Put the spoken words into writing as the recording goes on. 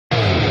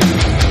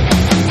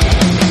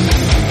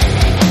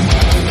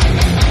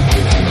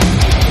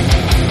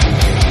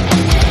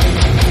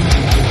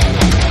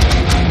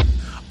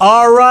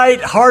All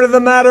right, Heart of the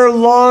Matter,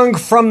 long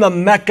from the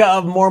Mecca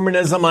of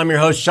Mormonism. I'm your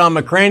host, Sean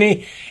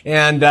McCraney,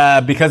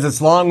 and because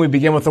it's long, we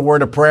begin with a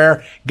word of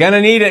prayer.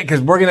 Gonna need it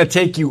because we're gonna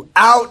take you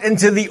out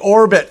into the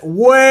orbit,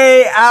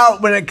 way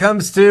out when it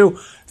comes to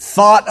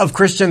thought of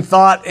Christian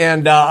thought,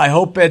 and I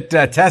hope it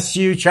tests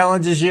you,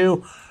 challenges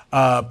you,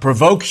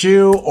 provokes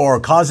you, or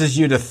causes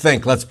you to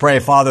think. Let's pray.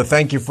 Father,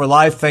 thank you for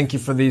life. Thank you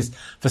for these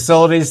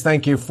facilities.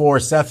 Thank you for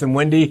Seth and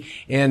Wendy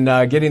in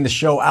getting the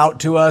show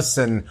out to us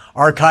and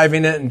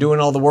archiving it and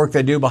doing all the work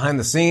they do behind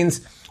the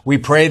scenes. We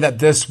pray that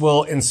this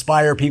will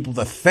inspire people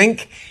to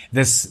think,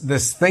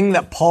 this thing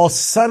that Paul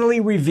subtly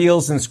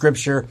reveals in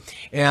Scripture.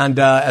 And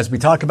as we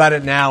talk about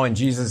it now, in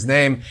Jesus'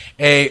 name,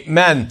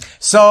 amen.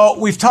 So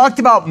we've talked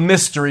about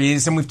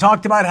mysteries, and we've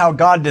talked about how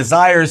God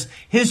desires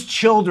His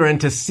children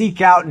to seek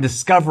out and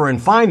discover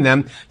and find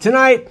them.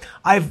 Tonight,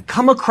 I've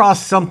come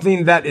across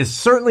something that is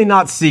certainly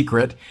not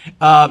secret,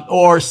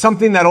 or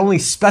something that only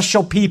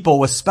special people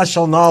with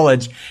special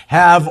knowledge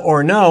have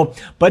or know,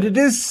 but it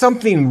is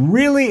something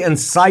really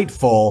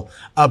insightful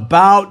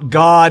about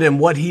God and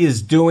what He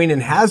is doing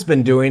and has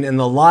been doing in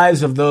the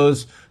lives of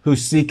those who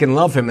seek and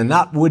love Him, and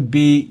that would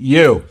be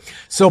you.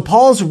 So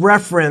Paul's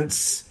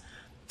references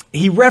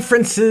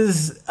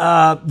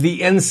the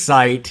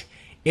Insight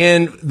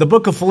in the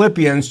book of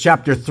Philippians,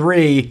 chapter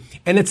 3,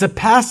 and it's a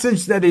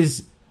passage that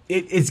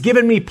it's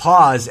given me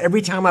pause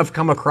every time I've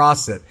come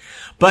across it.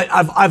 But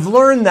I've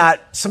learned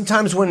that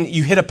sometimes when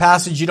you hit a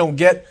passage you don't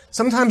get,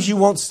 sometimes you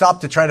won't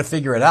stop to try to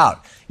figure it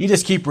out. You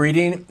just keep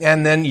reading,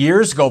 and then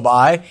years go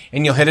by,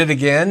 and you'll hit it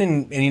again,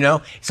 and you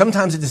know,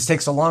 sometimes it just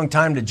takes a long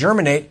time to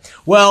germinate.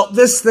 Well,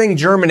 this thing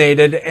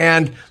germinated,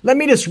 and let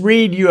me just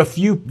read you a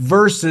few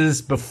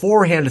verses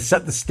beforehand to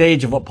set the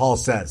stage of what Paul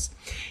says.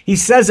 He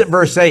says at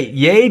verse 8,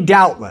 "Yea,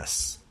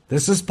 doubtless."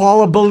 This is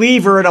Paul, a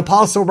believer, an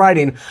apostle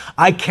writing,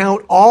 "I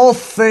count all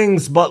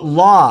things but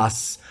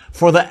loss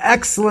for the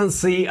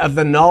excellency of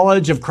the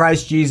knowledge of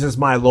Christ Jesus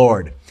my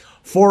Lord,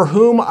 for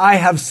whom I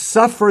have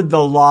suffered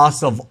the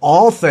loss of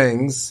all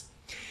things,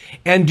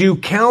 and do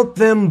count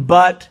them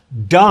but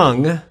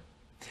dung,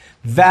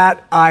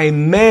 that I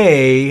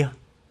may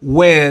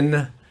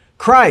win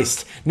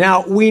Christ."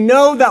 Now, we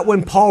know that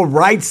when Paul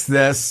writes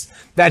this,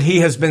 that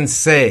he has been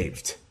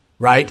saved,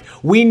 right?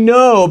 We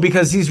know,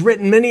 because he's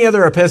written many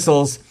other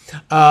epistles,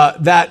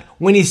 that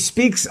when he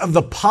speaks of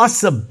the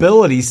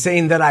possibility,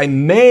 saying that I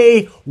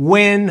may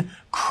win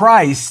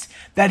Christ,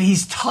 that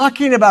he's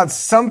talking about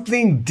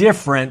something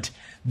different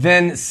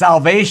than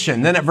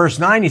salvation. Then at verse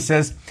 9 he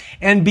says,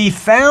 "And be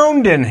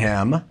found in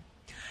Him,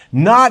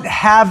 not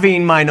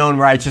having mine own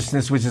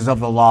righteousness which is of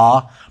the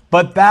law,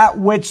 but that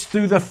which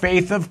through the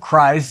faith of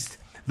Christ,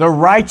 the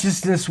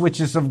righteousness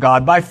which is of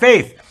God by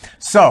faith."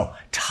 So,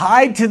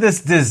 tied to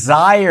this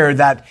desire,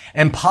 that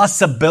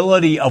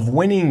impossibility of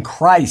winning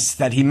Christ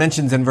that he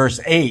mentions in verse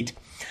 8,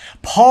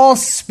 Paul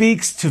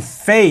speaks to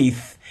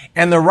faith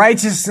and the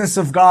righteousness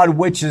of God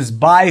which is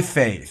by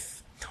faith.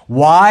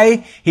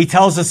 Why? He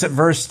tells us at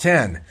verse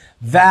 10,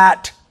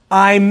 "that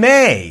I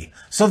may."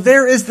 So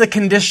there is the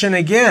condition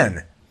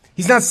again.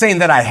 He's not saying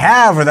that I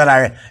have or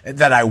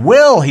that I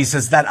will. He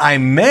says that I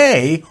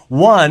may,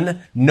 1,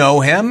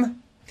 know Him,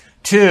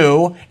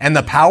 2, and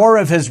the power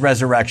of His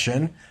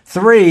resurrection,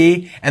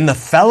 3, and the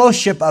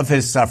fellowship of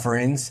His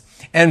sufferings,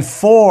 and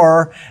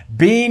 4,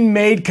 being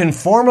made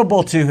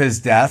conformable to His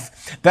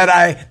death, that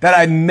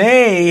I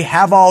may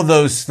have all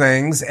those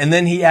things. And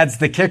then he adds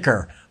the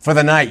kicker for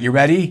the night. You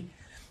ready?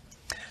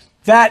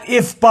 "That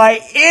if by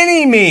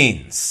any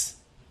means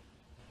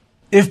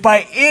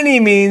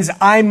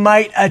I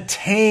might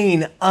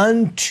attain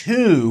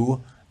unto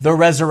the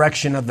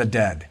resurrection of the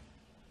dead."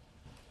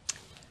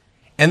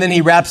 And then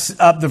he wraps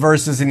up the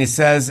verses and he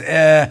says,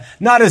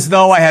 "Not as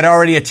though I had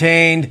already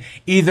attained,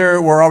 either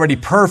were already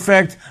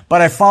perfect,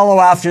 but I follow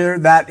after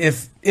that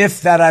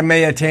if that I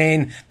may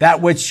attain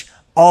that which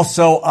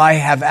also I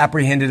have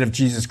apprehended of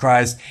Jesus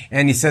Christ."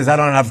 And he says, I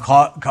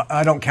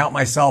don't count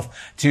myself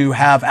to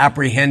have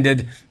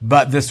apprehended,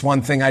 but this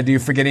one thing I do,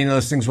 forgetting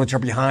those things which are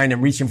behind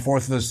and reaching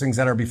forth to those things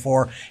that are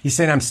before. He's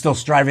saying I'm still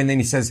striving. Then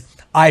he says,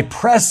 "I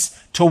press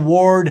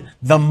toward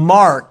the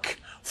mark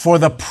for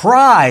the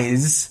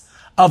prize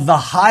of the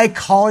high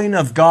calling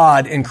of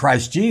God in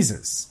Christ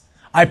Jesus."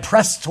 I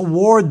press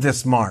toward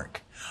this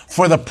mark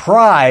for the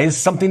prize,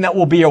 something that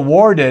will be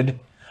awarded,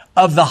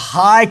 of the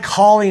high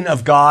calling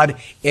of God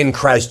in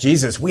Christ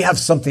Jesus. We have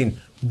something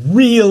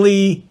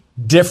really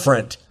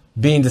different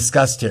being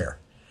discussed here.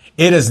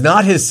 It is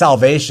not his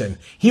salvation.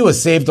 He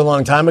was saved a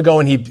long time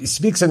ago, and he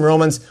speaks in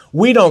Romans.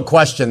 We don't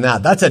question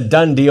that. That's a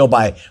done deal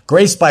by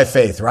grace by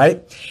faith,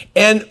 right?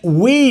 And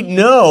we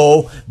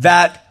know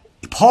that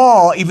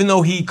Paul, even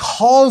though he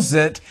calls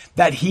it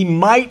that he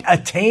might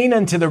attain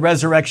unto the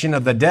resurrection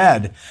of the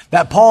dead,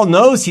 that Paul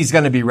knows he's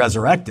going to be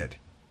resurrected.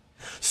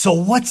 So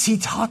what's he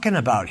talking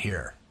about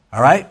here?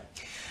 All right.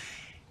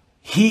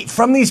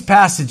 From these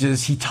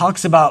passages, he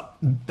talks about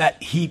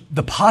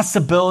the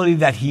possibility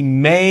that he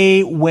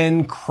may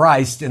win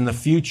Christ in the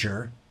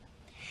future.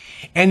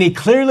 And he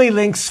clearly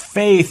links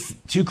faith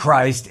to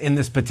Christ in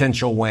this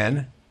potential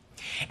win.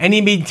 And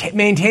he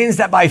maintains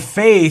that by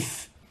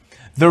faith,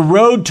 the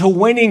road to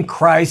winning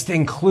Christ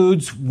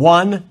includes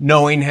 1,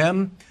 knowing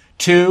him,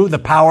 2, the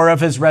power of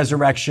his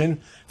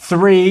resurrection,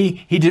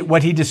 3,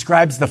 what he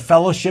describes the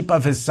fellowship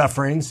of his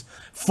sufferings,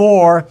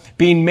 4,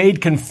 being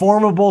made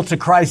conformable to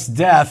Christ's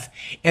death.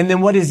 And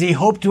then what does he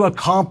hope to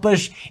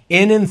accomplish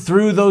in and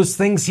through those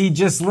things he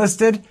just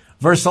listed?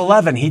 Verse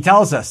 11, he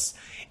tells us,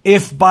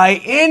 if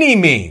by any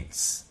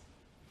means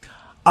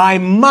I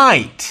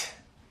might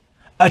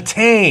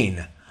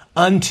attain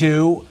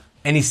unto,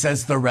 and he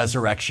says, the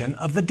resurrection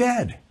of the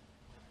dead.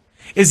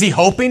 Is he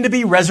hoping to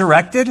be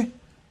resurrected?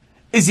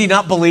 Is he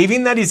not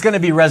believing that he's going to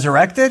be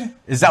resurrected?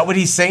 Is that what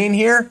he's saying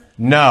here?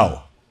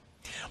 No.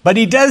 But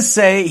he does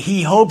say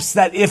he hopes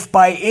that if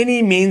by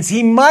any means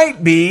he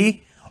might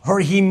be,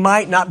 or he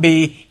might not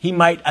be, he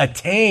might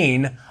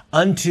attain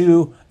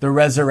unto the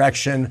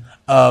resurrection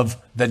of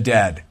the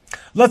dead.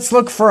 Let's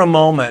look for a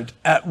moment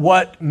at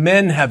what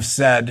men have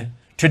said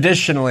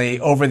traditionally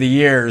over the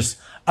years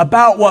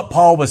about what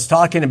Paul was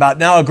talking about.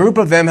 Now, a group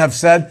of them have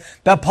said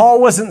that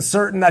Paul wasn't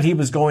certain that he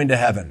was going to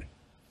heaven.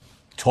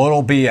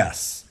 Total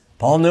BS.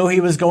 Paul knew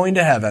he was going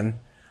to heaven.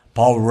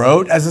 Paul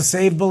wrote as a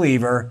saved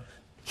believer.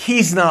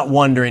 He's not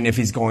wondering if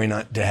he's going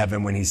to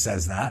heaven when he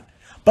says that.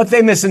 But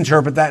they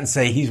misinterpret that and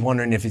say he's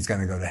wondering if he's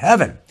going to go to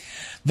heaven.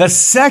 The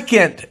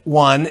second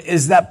one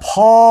is that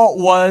Paul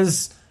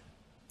was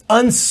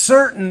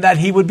uncertain that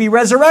he would be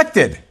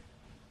resurrected.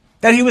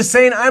 That he was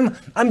saying,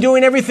 I'm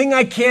doing everything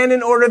I can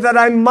in order that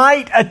I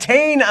might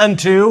attain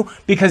unto,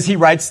 because he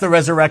writes the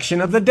resurrection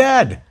of the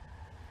dead.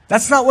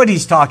 That's not what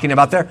he's talking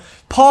about there.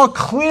 Paul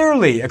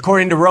clearly,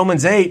 according to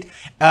Romans 8,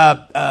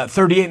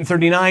 38 and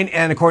 39,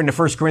 and according to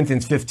 1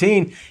 Corinthians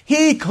 15,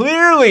 he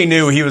clearly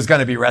knew he was going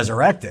to be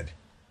resurrected.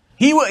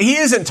 He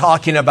isn't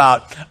talking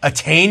about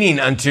attaining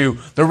unto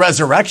the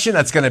resurrection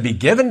that's going to be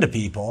given to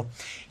people.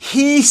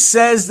 He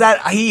says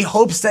that he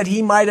hopes that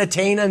he might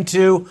attain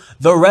unto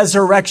the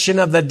resurrection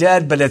of the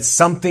dead, but it's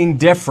something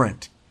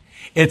different.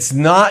 It's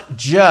not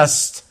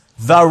just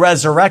the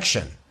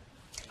resurrection.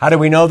 How do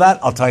we know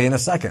that? I'll tell you in a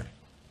second.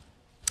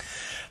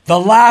 The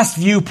last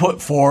view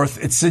put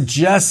forth, it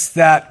suggests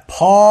that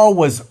Paul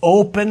was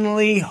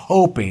openly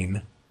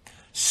hoping,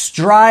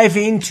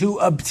 striving to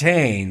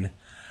obtain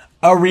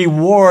a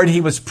reward. He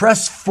was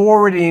press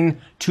forwarding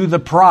to the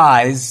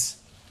prize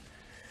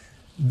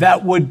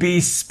that would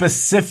be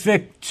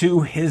specific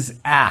to his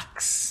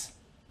acts,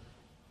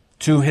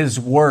 to his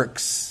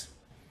works,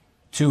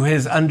 to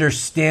his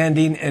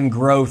understanding and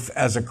growth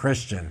as a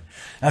Christian.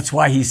 That's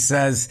why he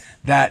says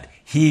that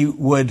he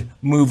would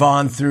move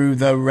on through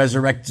the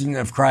resurrection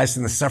of Christ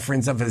and the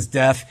sufferings of his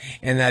death,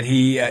 and that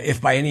he,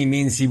 if by any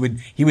means he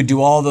would do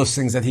all those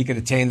things that he could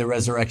attain the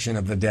resurrection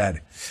of the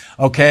dead.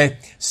 Okay,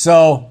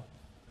 so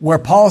where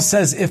Paul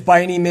says, if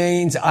by any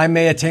means I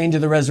may attain to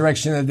the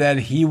resurrection of the dead,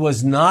 he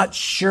was not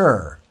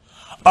sure,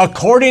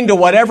 according to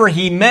whatever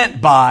he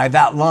meant by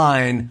that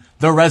line,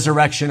 the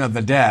resurrection of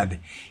the dead.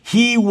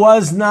 He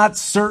was not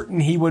certain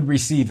he would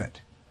receive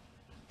it.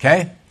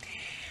 Okay?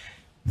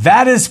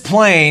 That is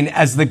plain,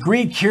 as the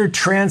Greek here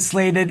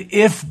translated,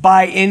 if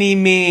by any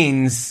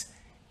means,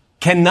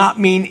 cannot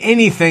mean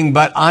anything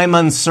but I'm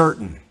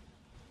uncertain.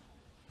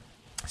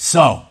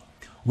 So,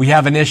 we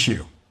have an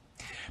issue,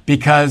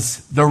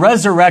 because the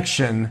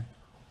resurrection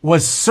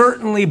was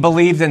certainly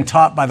believed and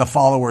taught by the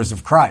followers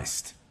of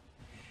Christ.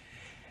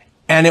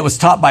 And it was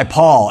taught by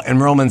Paul in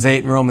Romans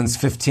 8 and Romans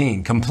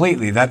 15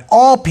 completely, that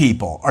all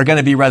people are going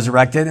to be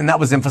resurrected, and that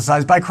was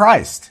emphasized by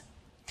Christ.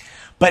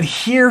 But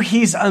here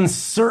he's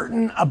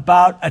uncertain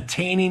about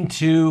attaining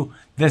to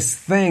this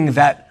thing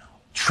that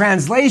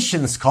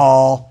translations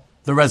call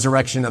the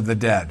resurrection of the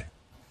dead.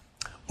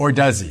 Or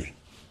does he?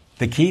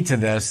 The key to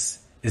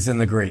this is in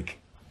the Greek.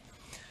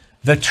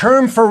 The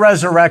term for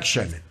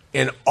resurrection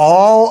in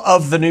all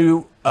of the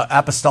new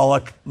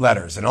apostolic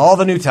letters, in all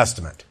the New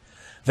Testament,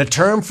 the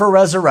term for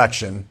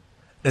resurrection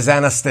is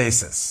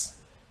anastasis.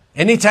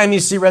 Anytime you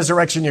see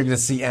resurrection, you're going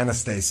to see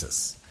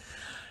anastasis.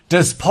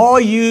 Does Paul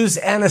use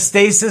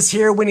anastasis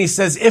here when he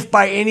says, if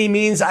by any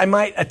means I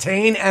might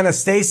attain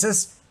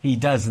anastasis? He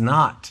does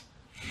not.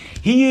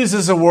 He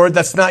uses a word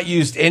that's not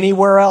used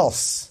anywhere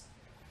else.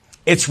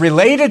 It's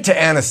related to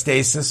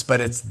anastasis,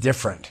 but it's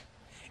different.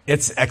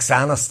 It's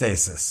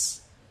exanastasis.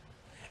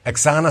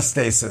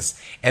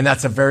 Exanastasis. And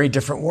that's a very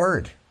different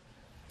word.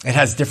 It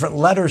has different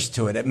letters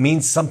to it. It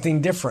means something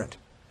different.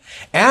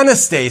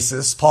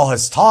 Anastasis, Paul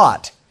has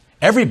taught,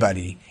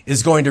 everybody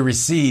is going to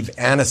receive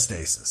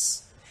anastasis.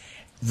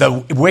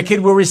 The wicked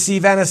will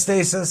receive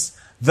anastasis.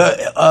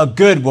 The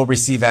good will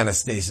receive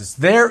anastasis.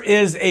 There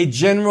is a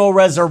general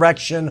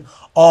resurrection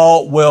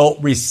all will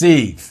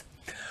receive.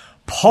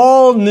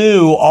 Paul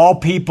knew all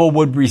people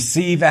would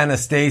receive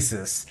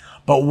anastasis,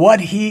 but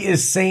what he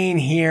is saying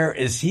here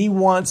is he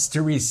wants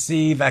to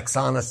receive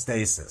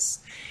exanastasis.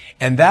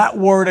 And that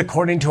word,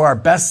 according to our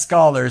best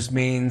scholars,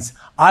 means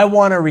I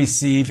want to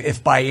receive,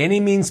 if by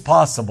any means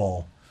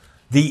possible,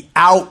 the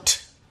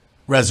out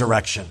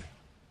resurrection.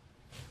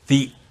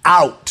 The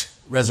out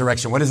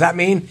resurrection. What does that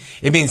mean?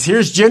 It means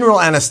here's general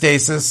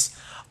anastasis.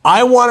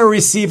 I want to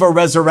receive a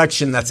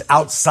resurrection that's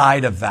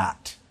outside of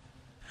that.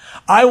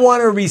 I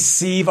want to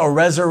receive a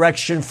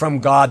resurrection from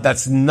God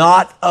that's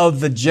not of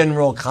the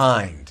general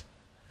kind.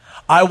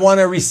 I want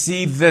to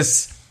receive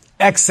this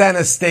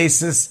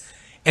ex-anastasis,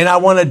 and I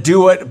want to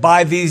do it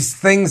by these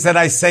things that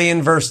I say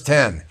in verse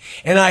 10.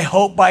 And I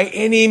hope by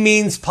any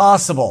means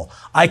possible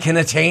I can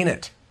attain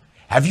it.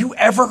 Have you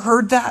ever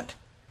heard that?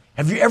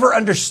 Have you ever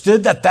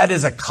understood that that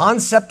is a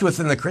concept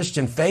within the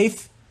Christian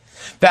faith?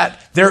 That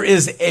there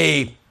is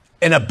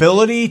an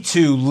ability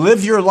to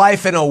live your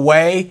life in a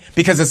way,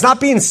 because it's not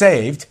being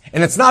saved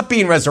and it's not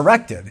being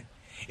resurrected.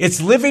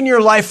 It's living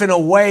your life in a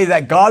way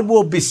that God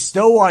will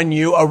bestow on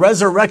you a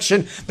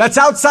resurrection that's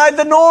outside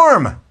the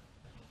norm.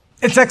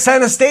 It's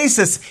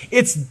ex-anastasis.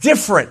 It's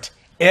different.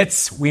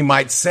 It's, we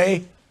might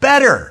say,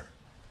 better.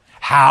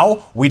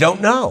 How? We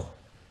don't know.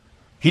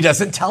 He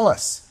doesn't tell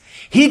us.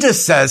 He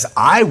just says,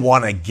 I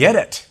want to get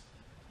it,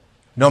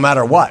 no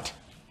matter what.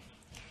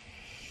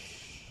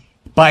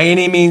 By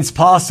any means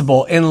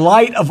possible. In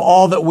light of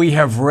all that we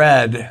have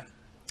read,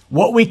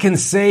 what we can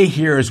say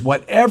here is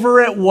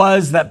whatever it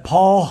was that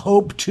Paul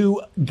hoped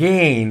to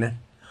gain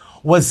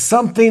was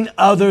something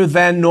other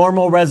than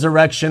normal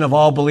resurrection of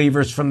all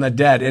believers from the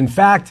dead. In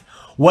fact,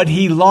 what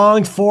he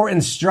longed for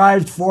and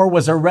strived for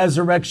was a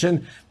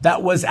resurrection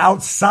that was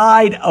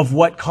outside of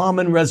what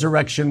common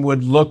resurrection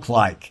would look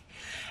like.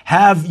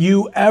 Have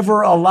you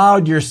ever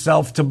allowed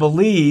yourself to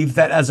believe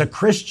that as a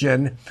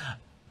Christian,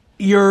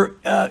 your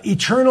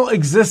eternal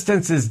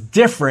existence is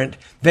different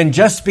than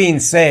just being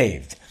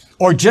saved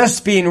or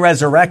just being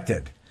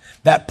resurrected?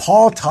 That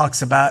Paul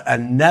talks about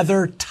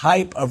another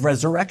type of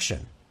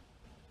resurrection.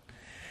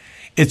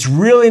 It's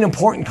really an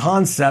important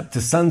concept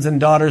to sons and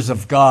daughters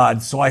of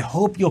God, so I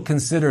hope you'll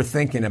consider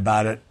thinking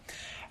about it.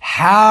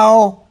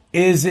 How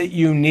is it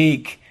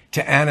unique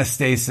to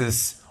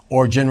anastasis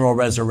or general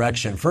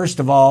resurrection?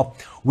 First of all,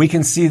 we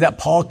can see that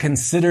Paul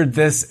considered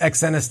this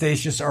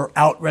ex-anastasis or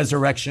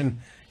out-resurrection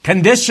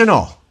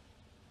conditional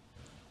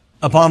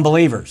upon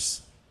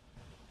believers.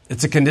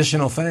 It's a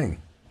conditional thing.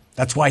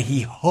 That's why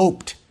he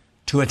hoped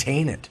to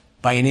attain it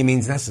by any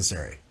means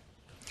necessary.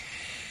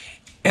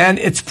 And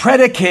it's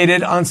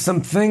predicated on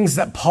some things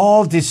that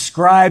Paul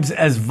describes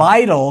as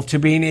vital to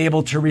being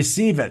able to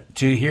receive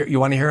it. You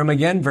want to hear him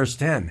again? Verse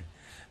 10.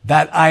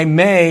 That I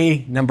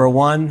may, number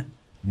one,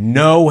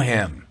 know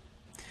him.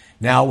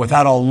 Now,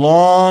 without a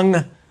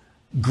long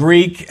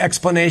Greek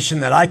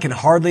explanation that I can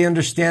hardly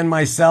understand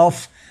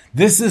myself,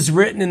 this is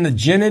written in the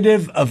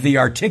genitive of the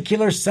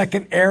articular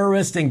second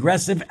aorist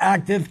ingressive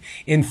active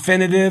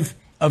infinitive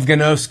of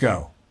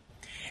gnosko.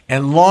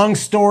 And long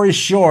story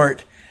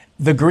short,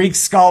 the Greek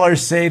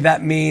scholars say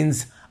that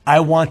means I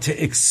want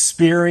to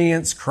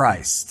experience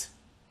Christ.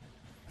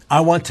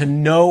 I want to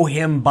know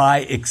him by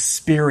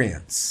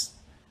experience.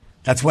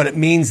 That's what it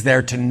means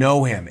there to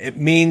know him. It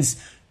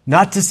means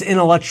not just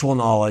intellectual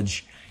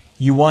knowledge.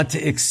 You want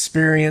to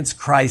experience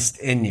Christ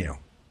in you.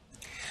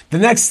 The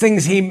next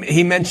things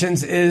he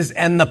mentions is,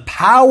 and the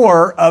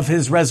power of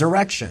his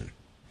resurrection.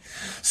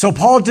 So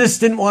Paul just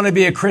didn't want to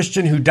be a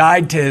Christian who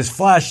died to his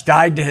flesh.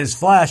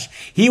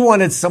 He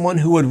wanted someone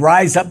who would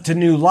rise up to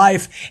new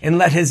life and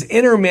let his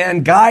inner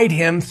man guide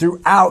him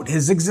throughout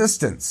his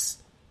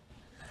existence.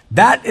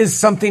 That is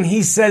something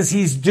he says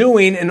he's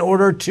doing in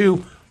order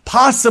to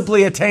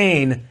possibly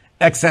attain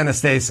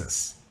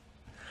ex-anastasis.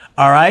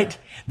 All right?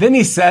 Then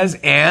he says,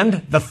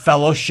 and the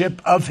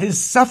fellowship of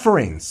his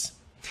sufferings.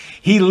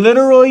 He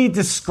literally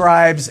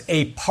describes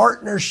a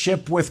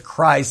partnership with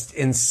Christ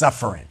in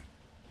suffering.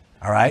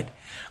 All right?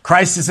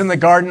 Christ is in the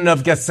Garden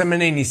of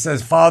Gethsemane and he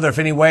says, Father, if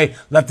any way,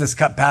 let this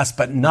cup pass,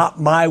 but not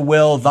my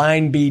will,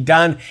 thine be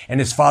done. And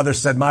his father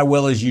said, my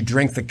will is you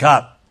drink the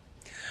cup.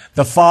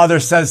 The Father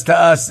says to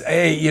us,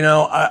 hey,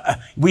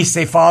 we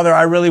say, Father,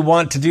 I really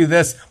want to do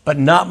this, but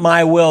not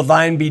my will,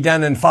 thine be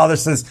done. And Father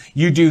says,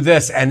 you do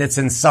this, and it's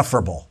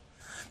insufferable.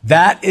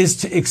 That is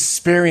to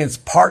experience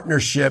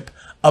partnership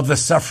of the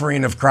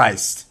suffering of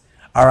Christ.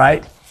 All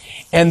right.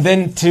 And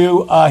then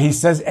he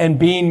says, and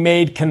being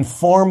made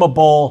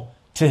conformable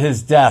to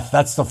his death.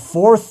 That's the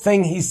fourth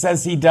thing he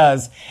says he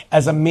does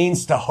as a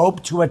means to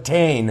hope to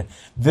attain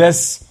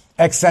this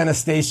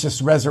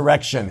ex-anastasis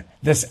resurrection,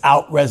 this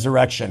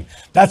out-resurrection.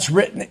 That's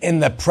written in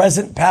the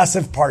present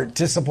passive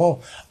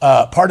participle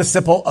of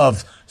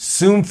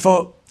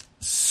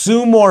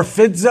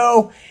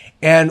sumorphizo.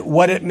 And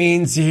what it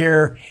means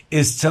here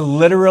is to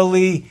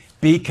literally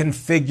be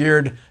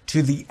configured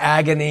to the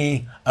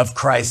agony of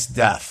Christ's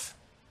death.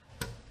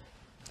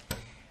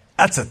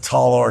 That's a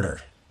tall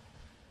order,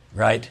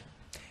 right?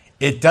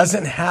 It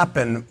doesn't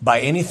happen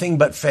by anything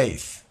but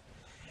faith.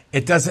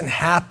 It doesn't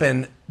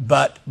happen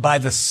but by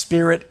the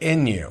Spirit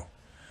in you.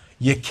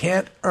 You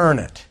can't earn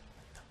it,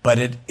 but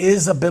it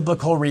is a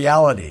biblical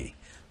reality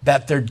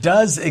that there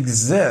does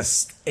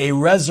exist a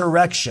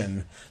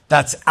resurrection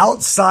that's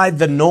outside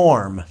the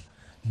norm,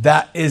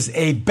 that is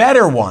a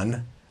better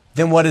one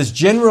than what is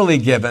generally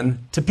given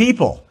to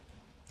people.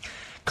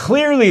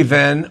 Clearly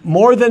then,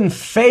 more than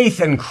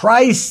faith in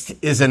Christ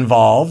is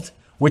involved,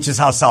 which is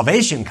how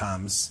salvation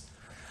comes,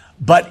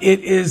 but it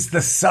is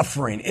the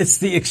suffering. It's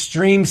the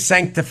extreme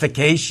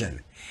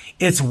sanctification.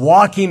 It's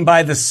walking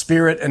by the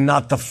Spirit and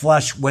not the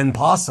flesh when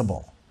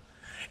possible.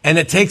 And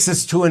it takes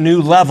us to a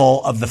new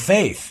level of the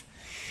faith.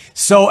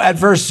 So at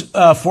verse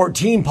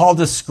 14, Paul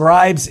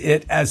describes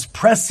it as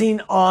pressing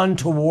on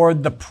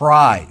toward the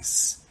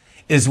prize,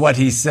 is what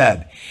he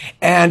said.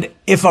 And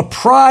if a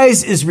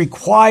prize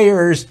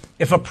requires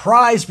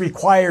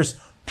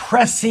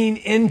pressing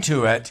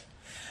into it,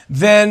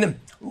 then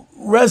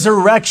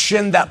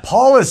resurrection that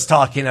Paul is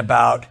talking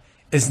about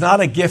is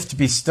not a gift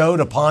bestowed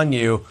upon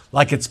you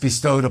like it's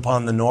bestowed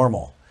upon the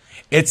normal.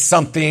 It's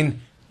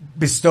something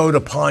bestowed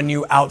upon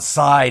you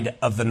outside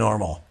of the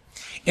normal.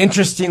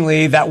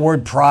 Interestingly, that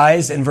word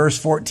prize in verse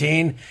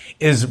 14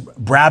 is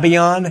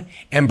brabion,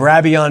 and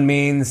brabion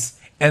means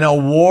an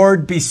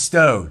award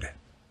bestowed.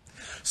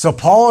 So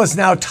Paul is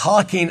now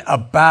talking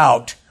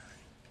about,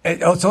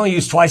 it's only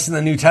used twice in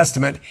the New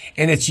Testament,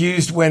 and it's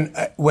used when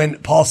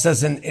Paul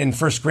says in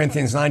 1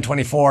 Corinthians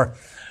 9:24,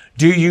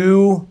 do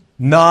you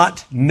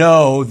not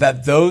know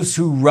that those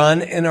who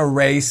run in a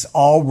race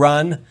all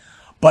run,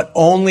 but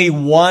only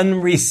one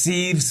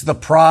receives the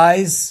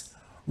prize?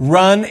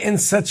 Run in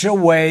such a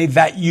way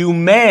that you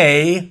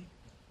may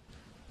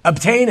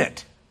obtain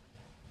it.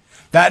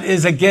 That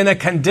is, again, a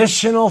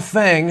conditional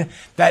thing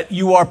that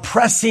you are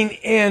pressing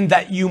in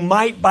that you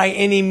might by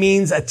any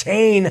means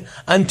attain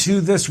unto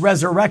this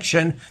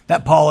resurrection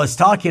that Paul is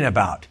talking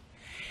about.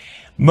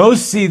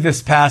 Most see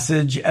this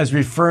passage as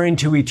referring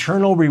to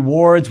eternal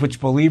rewards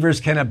which believers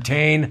can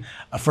obtain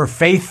for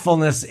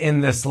faithfulness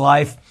in this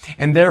life,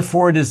 and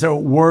therefore it is a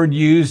word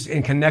used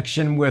in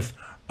connection with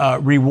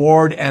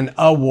reward and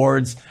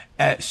awards,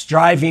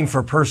 striving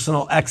for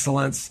personal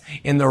excellence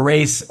in the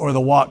race or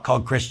the walk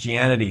called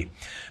Christianity.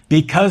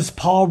 Because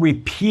Paul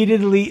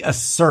repeatedly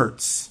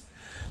asserts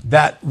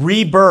that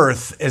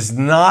rebirth is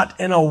not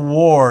an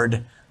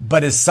award,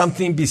 but is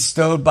something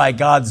bestowed by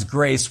God's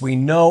grace, we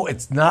know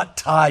it's not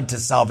tied to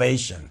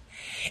salvation.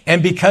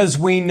 And because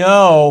we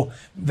know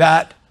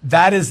that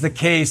that is the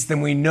case, then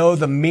we know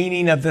the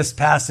meaning of this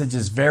passage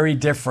is very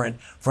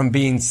different from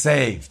being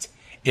saved.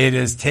 It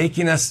is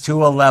taking us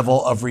to a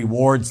level of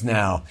rewards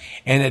now,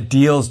 and it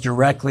deals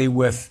directly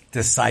with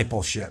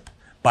discipleship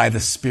by the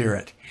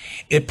Spirit.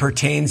 It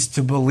pertains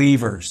to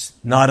believers,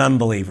 not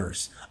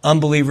unbelievers.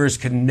 Unbelievers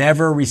can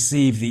never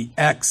receive the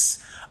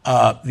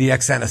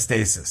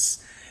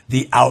ex-anastasis,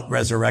 the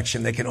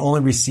out-resurrection. They can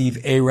only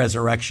receive a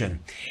resurrection.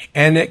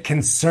 And it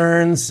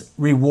concerns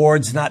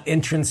rewards, not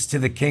entrance to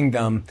the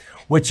kingdom,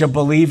 which a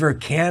believer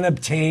can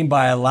obtain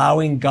by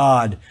allowing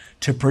God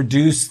to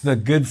produce the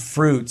good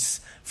fruits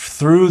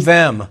through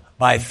them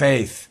by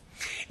faith.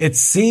 It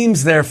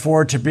seems,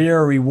 therefore, to be a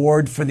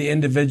reward for the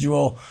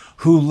individual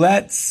who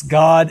lets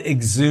God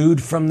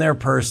exude from their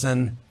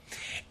person.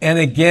 And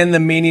again, the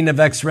meaning of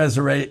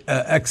ex-resurrection,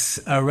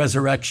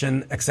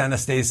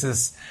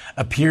 ex-anastasis,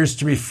 appears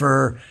to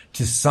refer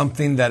to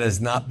something that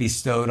is not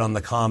bestowed on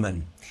the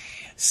common,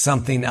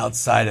 something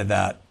outside of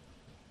that.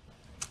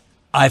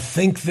 I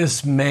think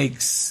this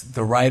makes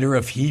the writer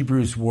of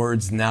Hebrews'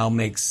 words now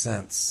make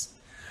sense.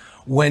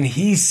 When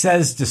he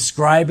says,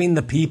 describing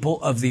the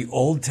people of the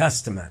Old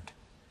Testament,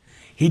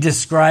 he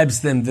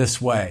describes them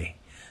this way,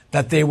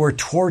 that they were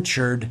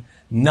tortured,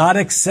 not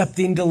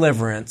accepting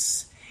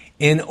deliverance,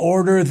 in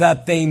order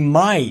that they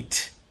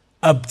might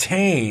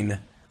obtain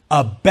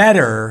a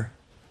better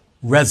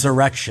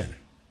resurrection.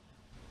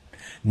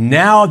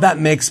 Now that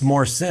makes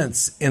more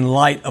sense in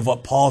light of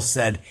what Paul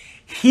said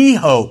he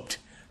hoped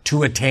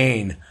to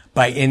attain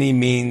by any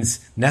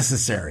means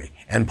necessary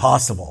and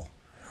possible,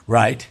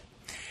 right?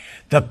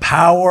 The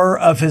power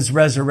of his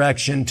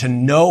resurrection, to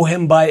know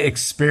him by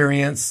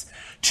experience,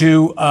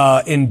 to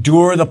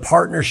endure the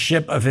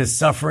partnership of his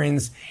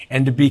sufferings,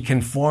 and to be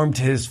conformed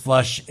to his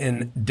flesh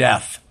in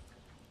death.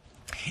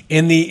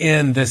 In the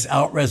end, this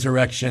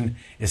out-resurrection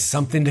is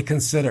something to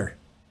consider,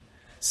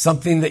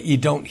 something that you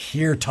don't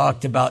hear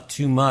talked about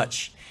too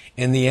much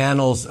in the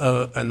annals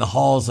and the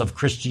halls of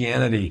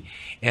Christianity.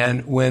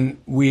 And when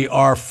we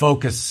are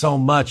focused so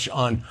much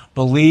on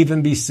believe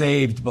and be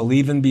saved,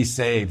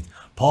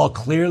 Paul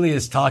clearly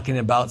is talking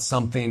about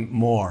something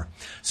more.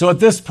 So at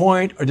this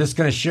point, we're just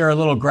going to share a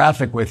little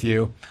graphic with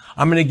you.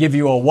 I'm going to give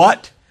you a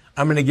what,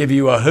 I'm going to give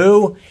you a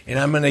who, and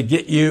I'm going to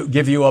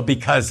give you a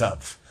because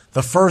of.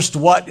 The first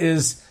what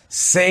is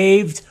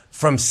saved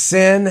from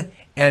sin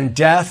and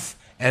death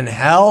and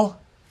hell.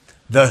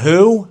 The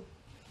who,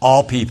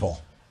 all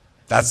people.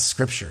 That's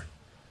scripture.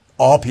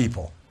 All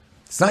people.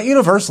 It's not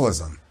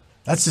universalism.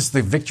 That's just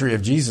the victory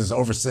of Jesus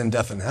over sin,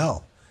 death, and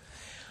hell.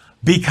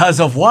 Because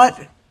of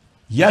what?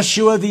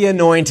 Yeshua the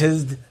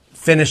Anointed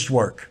finished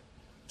work.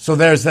 So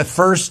there's that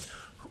first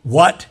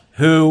what,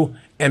 who,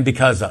 and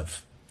because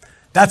of.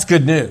 That's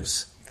good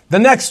news. The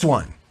next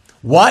one.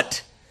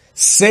 What?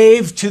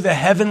 Saved to the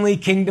heavenly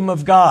kingdom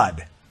of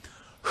God.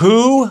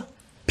 Who?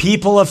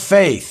 People of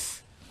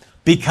faith.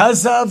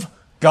 Because of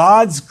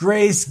God's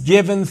grace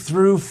given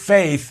through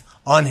faith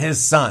on his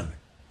Son.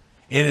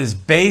 It is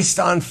based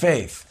on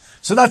faith.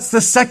 So that's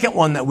the second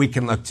one that we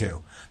can look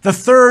to. The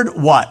third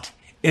what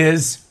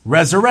is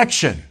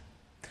resurrection.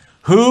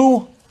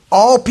 Who?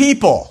 All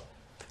people.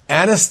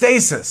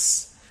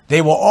 Anastasis.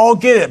 They will all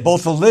get it.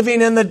 Both the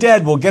living and the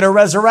dead will get a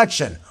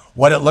resurrection.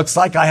 What it looks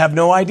like, I have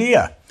no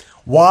idea.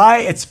 Why?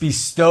 It's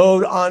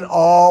bestowed on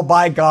all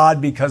by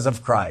God because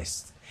of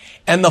Christ.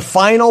 And the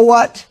final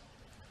what?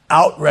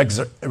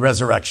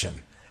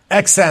 Resurrection.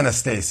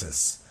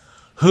 Ex-anastasis.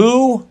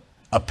 Who?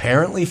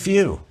 Apparently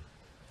few.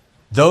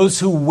 Those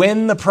who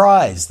win the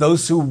prize,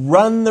 those who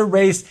run the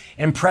race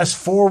and press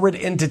forward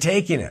into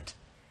taking it.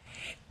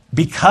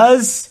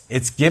 Because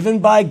it's given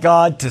by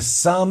God to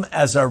some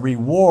as a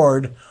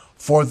reward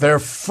for their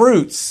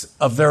fruits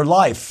of their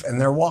life and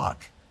their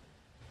walk.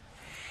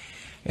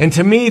 And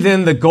to me,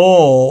 then, the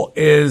goal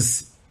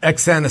is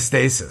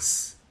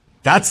ex-anastasis.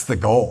 That's the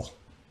goal,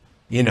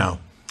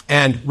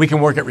 And we can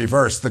work it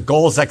reverse. The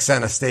goal is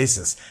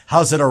ex-anastasis.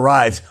 How's it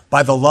arrived?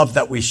 By the love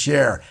that we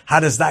share.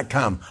 How does that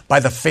come? By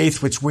the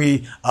faith which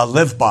we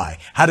live by.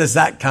 How does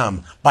that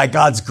come? By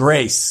God's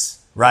grace,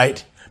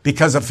 right?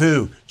 Because of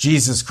who?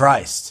 Jesus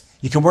Christ.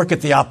 You can work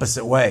it the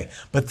opposite way.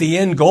 But the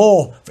end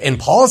goal, in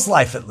Paul's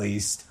life at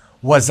least,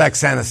 was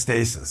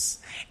ex-anastasis.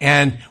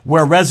 And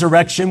where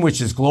resurrection, which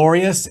is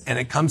glorious, and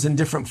it comes in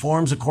different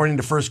forms according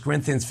to 1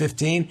 Corinthians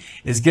 15,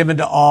 is given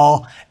to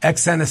all,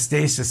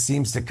 ex-anastasis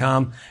seems to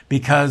come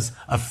because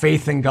of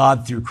faith in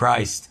God through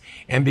Christ,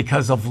 and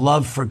because of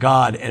love for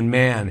God and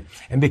man,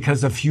 and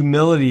because of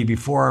humility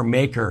before our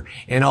Maker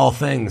in all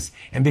things,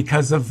 and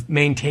because of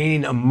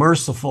maintaining a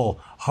merciful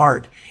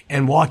heart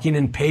and walking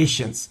in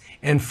patience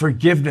and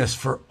forgiveness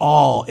for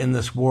all in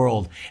this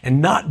world,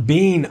 and not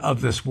being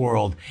of this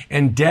world,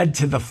 and dead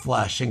to the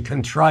flesh, and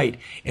contrite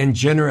and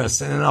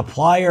generous, and an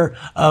applier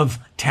of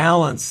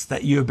talents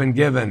that you have been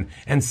given,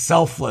 and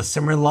selfless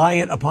and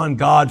reliant upon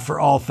God for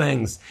all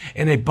things,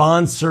 and a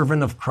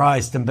bondservant of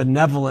Christ, and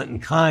benevolent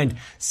and kind,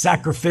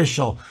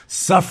 sacrificial,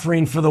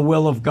 suffering for the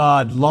will of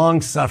God,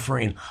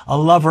 long-suffering, a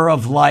lover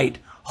of light,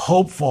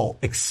 hopeful,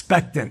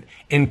 expectant,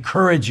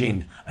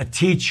 encouraging, a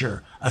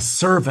teacher, a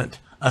servant,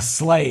 a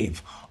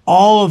slave.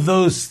 All of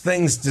those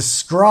things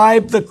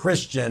describe the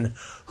Christian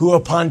who,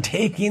 upon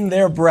taking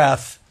their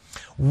breath,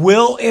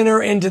 will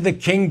enter into the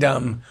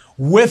kingdom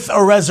with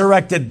a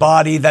resurrected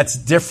body that's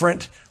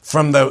different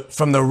from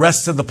the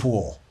rest of the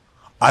pool.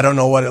 I don't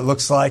know what it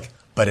looks like,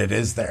 but it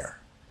is there.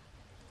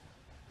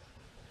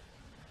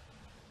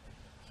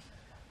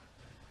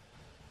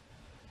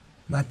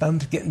 My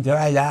thumb's getting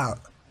dried out.